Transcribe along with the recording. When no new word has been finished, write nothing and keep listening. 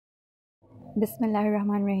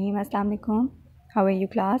Bismillahirrahmanirrahim. Assalamu alaikum. How are you,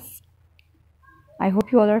 class? I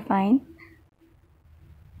hope you all are fine.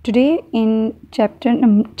 Today in chapter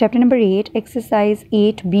number 8, exercise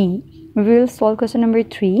 8b, we will solve question number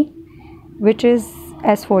 3, which is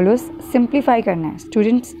as follows. Simplify करना है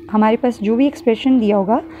students. हमारे पास जो भी expression दिया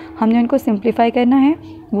होगा हमने उनको simplify करना है.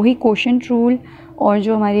 वही कोशेंट रूल और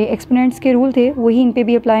जो हमारे एक्सपोनेंट्स के रूल थे वही इन पे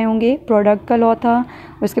भी अप्लाई होंगे. प्रोडक्ट का लॉ था,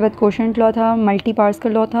 उसके बाद कोशेंट लॉ था, मल्टी पार्ट्स का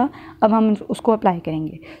लॉ था. अब हम उसको अप्लाई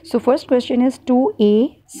करेंगे. So first question is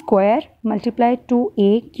 2a² multiply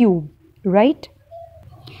 2a cube. Right,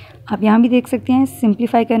 आप यहाँ भी देख सकते हैं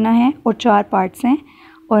सिंप्लीफाई करना है और 4 पार्ट्स हैं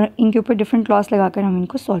और इनके ऊपर डिफरेंट लॉस लगाकर हम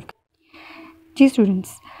इनको सॉल्व करें. जी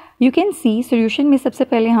students, you can see solution में सबसे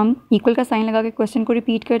पहले हम इक्वल का साइन लगा के क्वेश्चन को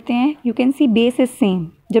रिपीट करते हैं. You can see base is same.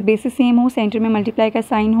 जब बेसिस सेम हो, सेंटर में मल्टीप्लाई का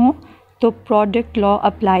साइन हो, तो प्रोडक्ट लॉ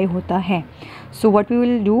अप्लाई होता है. So what we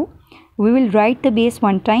will do, we will write the base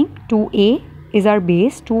one time. 2a is our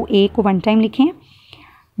base. 2a को one time लिखें,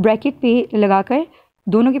 ब्रैकेट पे लगाकर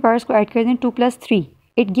दोनों के पार्ट्स को ऐड कर दें. 2 + 3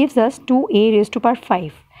 it gives us 2a raise to power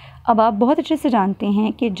 5. अब आप बहुत अच्छे से जानते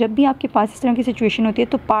हैं कि जब भी आपके पास इस तरह की सिचुएशन होती है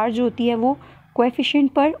तो पार्ट जो होती है वो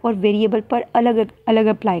कोएफिशिएंट पर और वेरिएबल पर अलग अलग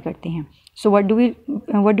अप्लाई करते हैं. So what do we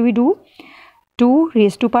do, 2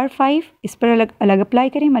 raise to power 5 इस पर अलग अलग अप्लाई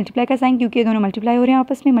करें. मल्टीप्लाई का साइन, क्योंकि ये दोनों मल्टीप्लाई हो रहे हैं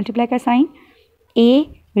आपस में, मल्टीप्लाई का sign a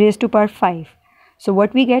raise to power 5. So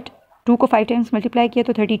what we get, 2 को 5 टाइम्स मल्टीप्लाई किया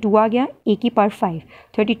तो 32 आ गया. a की power 5,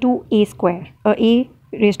 32a² a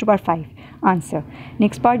raise to power 5 answer.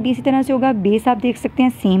 Next part भी इसी तरह से होगा. बेस आप देख सकते हैं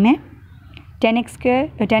सेम है,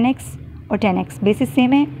 10x और 10x बेसिस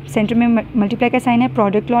सेम है. सेंटर में मल्टीप्लाई का साइन है,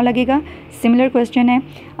 प्रोडक्ट लॉ लगेगा. सिमिलर क्वेश्चन है,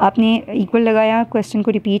 आपने इक्वल लगाया, क्वेश्चन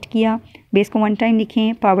को रिपीट किया, बेस को वन टाइम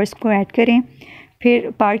लिखें, पावर्स को ऐड करें,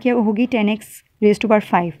 फिर पावर क्या होगी 10x रेज़ टू पावर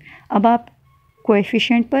 5. अब आप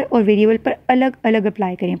कोएफिशिएंट पर और वेरिएबल पर अलग अलग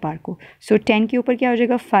अप्लाई करें पावर को. सो 10 के ऊपर क्या हो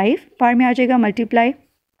जाएगा, 5 पावर में आ जाएगा, multiply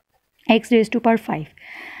x raise to power 5.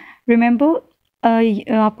 Remember,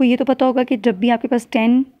 आपको ये तो पता होगा कि जब भी आपके पास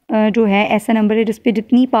 10 जो है ऐसा नंबर है जिस पे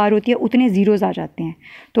जितनी पावर होती है उतने ज़ीरोज़ आ जाते हैं.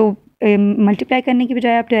 तो मल्टीप्लाई करने की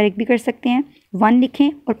बजाय आप डायरेक्ट भी कर सकते हैं. 1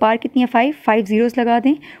 लिखें और पावर कितनी है 5 ज़ीरोज़ लगा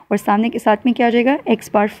दें और सामने के साथ में क्या आ जाएगा x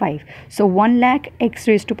power 5. So 1 lakh x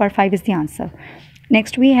raise to power 5 is the answer.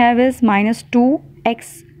 Next we have is -2x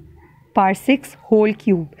power 6 whole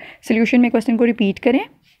cube. Solution में क्वेश्चन को रिपीट करें.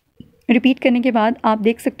 रिपीट करने के बाद आप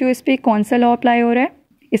देख सकते हो इस पर कौन सा लॉ अप्लाई हो रहा है.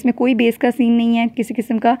 इसमें कोई बेस का सीन नहीं है किसी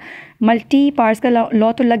किस्म का. मल्टी पार्ट्स का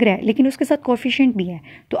लॉ तो लग रहा है लेकिन उसके साथ कोएफिशिएंट भी है,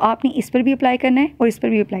 तो आपने इस पर भी अप्लाई करना है और इस पर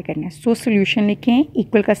भी अप्लाई करना है. सो सोल्यूशन लिखें,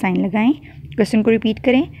 इक्वल का साइन लगाएं, क्वेश्चन को रिपीट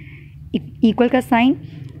करें. इक्वल का साइन,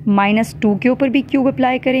 -2 के ऊपर भी क्यूब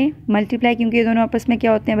अप्लाई करें, मल्टीप्लाई, क्योंकि ये दोनों आपस में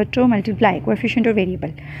क्या होते हैं बच्चों, मल्टीप्लाई, कोएफिशिएंट और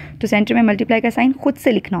वेरिएबल. तो सेंटर में मल्टीप्लाई का साइन खुद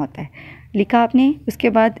से लिखना होता है. लिखा आपने, उसके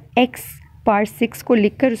बाद x पावर 6 को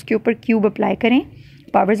लिखकर उसके ऊपर क्यूब अप्लाई करें.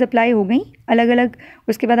 पावर्स अप्लाई हो गई अलग अलग.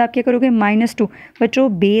 उसके बाद आप क्या करोगे, -2.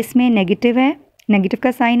 बच्चों बेस में नेगेटिव है, नेगेटिव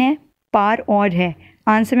का साइन है, पावर ऑड है,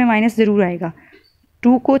 आंसर में माइनस ज़रूर आएगा.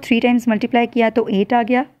 2 को 3 टाइम्स मल्टीप्लाई किया तो 8 आ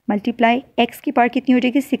गया. मल्टीप्लाई x की पावर कितनी हो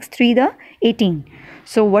जाएगी, 6 3 the 18.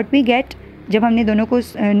 So what we get, जब हमने दोनों को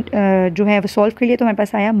जो है वो सॉल्व कर लिया तो हमारे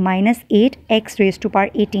पास आया -8x raise to power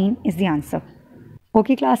 18 is the answer.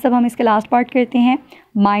 Okay class, अब हम इसके लास्ट पार्ट करते हैं.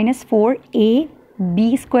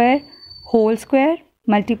 -4ab² whole square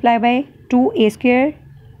multiply by 2a²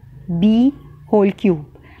 b whole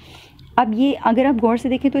cube. अब ये अगर आप गौर से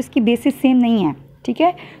देखें तो इसकी बेसिस सेम नहीं है, ठीक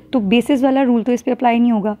है, तो बेसिस वाला रूल तो इस पर अप्लाई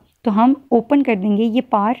नहीं होगा. तो हम ओपन कर देंगे ये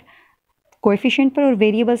पार, कोएफिशिएंट पर और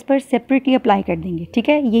वेरिएबल्स पर सेपरेटली अप्लाई कर देंगे. ठीक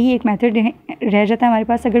है, यही एक मेथड रह जाता है हमारे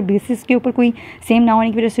पास अगर बेसिस के ऊपर कोई सेम ना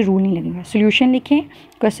होने की वजह से रूल नहीं लगेगा. सोल्यूशन लिखें,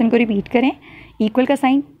 क्वेश्चन को रिपीट करें. इक्वल का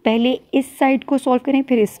साइन पहले इस साइड को सॉल्व करें,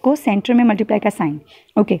 फिर इसको सेंटर में मल्टीप्लाई का साइन.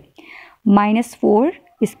 ओके, -4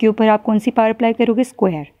 इसके ऊपर आप कौन सी पावर अप्लाई करोगे,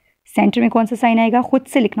 स्क्वायर. सेंटर में कौन सा साइन आएगा, खुद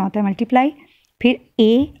से लिखना होता है, मल्टीप्लाई. फिर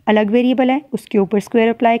a अलग वेरिएबल है उसके ऊपर स्क्वायर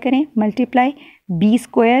अप्लाई करें, मल्टीप्लाई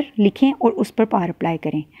b² लिखें और उस पर पावर अप्लाई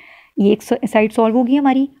करें. ये एक साइड सॉल्व होगी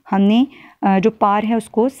हमारी. हमने जो पावर है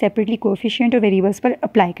उसको सेपरेटली कोएफिशिएंट और वेरिएबल्स पर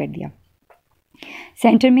अप्लाई कर दिया.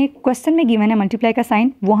 सेंटर में क्वेश्चन में गिवन है मल्टीप्लाई का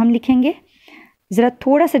साइन, वो हम लिखेंगे. ज़रा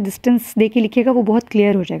थोड़ा सा डिस्टेंस दे के लिखिएगा, वो बहुत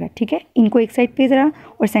क्लियर हो जाएगा. ठीक है, इनको एक साइड पे ज़रा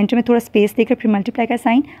और सेंटर में थोड़ा स्पेस देकर फिर मल्टीप्लाई का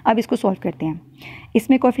साइन. अब इसको सॉल्व करते हैं.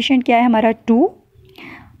 इसमें कोएफिशिएंट क्या है हमारा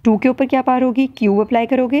 2 के ऊपर क्या पावर होगी, क्यूब अप्लाई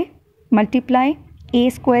करोगे, मल्टीप्लाई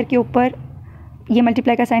a² के ऊपर, ये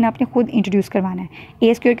मल्टीप्लाई का साइन आपने खुद इंट्रोड्यूस करवाना है,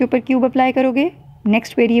 a² के ऊपर क्यूब अप्लाई करोगे.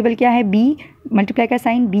 नेक्स्ट वेरिएबल क्या है, b, मल्टीप्लाई का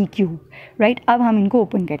साइन b क्यूब. राइट, अब हम इनको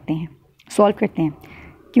ओपन करते हैं, सॉल्व करते हैं.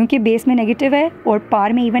 क्योंकि बेस में नेगेटिव है और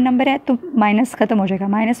पार में इवन नंबर है तो माइनस ख़त्म हो जाएगा।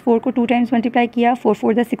 -4 को 2 टाइम्स मल्टीप्लाई किया, 4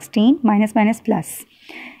 4 the 16, minus minus plus,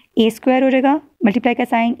 A square हो जाएगा, मल्टीप्लाई का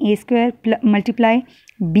साइन, ए स्क्वायर मल्टीप्लाई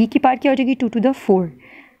बी की पार्ट क्या हो जाएगी 2 टू द 4,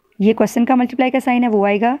 ये क्वेश्चन का मल्टीप्लाई का साइन है वो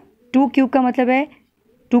आएगा। 2 क्यूब का मतलब है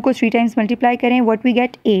 2 को 3 टाइम्स मल्टीप्लाई करें, व्हाट वी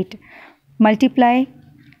गेट 8, मल्टीप्लाई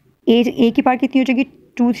ए की पार्ट कितनी हो जाएगी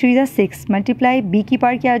 2 3 द 6, मल्टीप्लाई बी की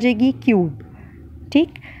पार्ट क्या आ जाएगी क्यूब।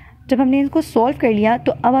 ठीक, जब हमने इसको सॉल्व कर लिया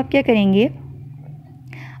तो अब आप क्या करेंगे,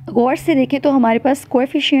 गौर से देखें तो हमारे पास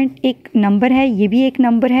कोएफिशिएंट एक नंबर है, ये भी एक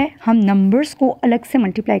नंबर है, हम नंबर्स को अलग से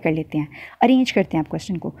मल्टीप्लाई कर लेते हैं, अरेंज करते हैं आप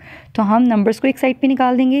क्वेश्चन को। तो हम नंबर्स को एक साइड पे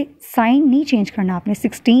निकाल देंगे, साइन नहीं चेंज करना आपने,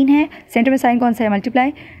 16 है, सेंटर में साइन कौन सा है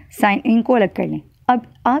मल्टीप्लाई, साइन इनको अलग कर लें। अब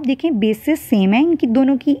आप देखें बेसिस सेम है इनकी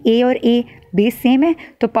दोनों की, ए और ए बेस सेम है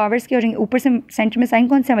तो पावर्स क्या हो जाएंगे, ऊपर से सेंटर में साइन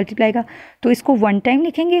कौन सा है मल्टीप्लाई का, तो इसको 1 टाइम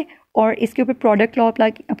लिखेंगे और इसके ऊपर प्रोडक्ट लॉ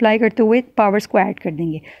अप्लाई करते हुए पावर्स को ऐड कर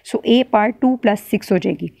देंगे। सो ए पावर 2 + 6 हो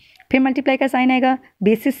जाएगी, फिर मल्टीप्लाई का साइन आएगा,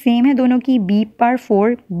 बेसिस सेम है दोनों की, बी पावर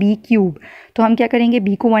 4 बी क्यूब, तो हम क्या करेंगे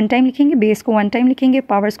बी को 1 टाइम लिखेंगे, बेस को 1 टाइम लिखेंगे,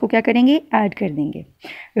 पावर्स को क्या करेंगे ऐड कर देंगे,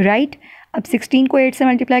 राइट। अब 16 को 8 से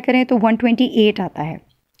मल्टीप्लाई करें तो 128 आता है,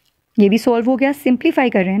 ये भी सॉल्व हो गया, सिंप्लीफाई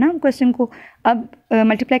कर रहे हैं ना हम क्वेश्चन को। अब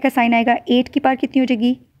मल्टीप्लाई का साइन आएगा, 8 की पावर कितनी हो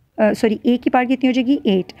जाएगी, ए की पावर कितनी हो जाएगी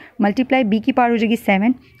 8, मल्टीप्लाई बी की पावर हो जाएगी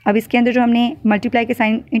 7। अब इसके अंदर जो हमने मल्टीप्लाई के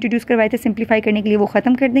साइन इंट्रोड्यूस करवाए थे सिंप्लीफाई करने के लिए वो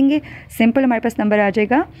ख़त्म कर देंगे, सिंपल हमारे पास नंबर आ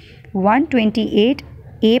जाएगा 128,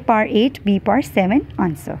 ए power 8 B power 7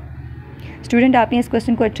 answer. Student आपने इस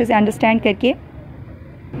क्वेश्चन को अच्छे से अंडरस्टैंड करके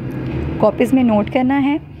कॉपीज़ में नोट करना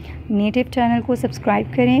है, नेटिव चैनल को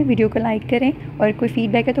सब्सक्राइब करें, वीडियो को लाइक करें और कोई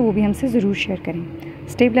फीडबैक है तो वो भी हमसे ज़रूर शेयर करें।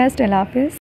 स्टे ब्लेस्ड, अल्लाह हाफ़िज़।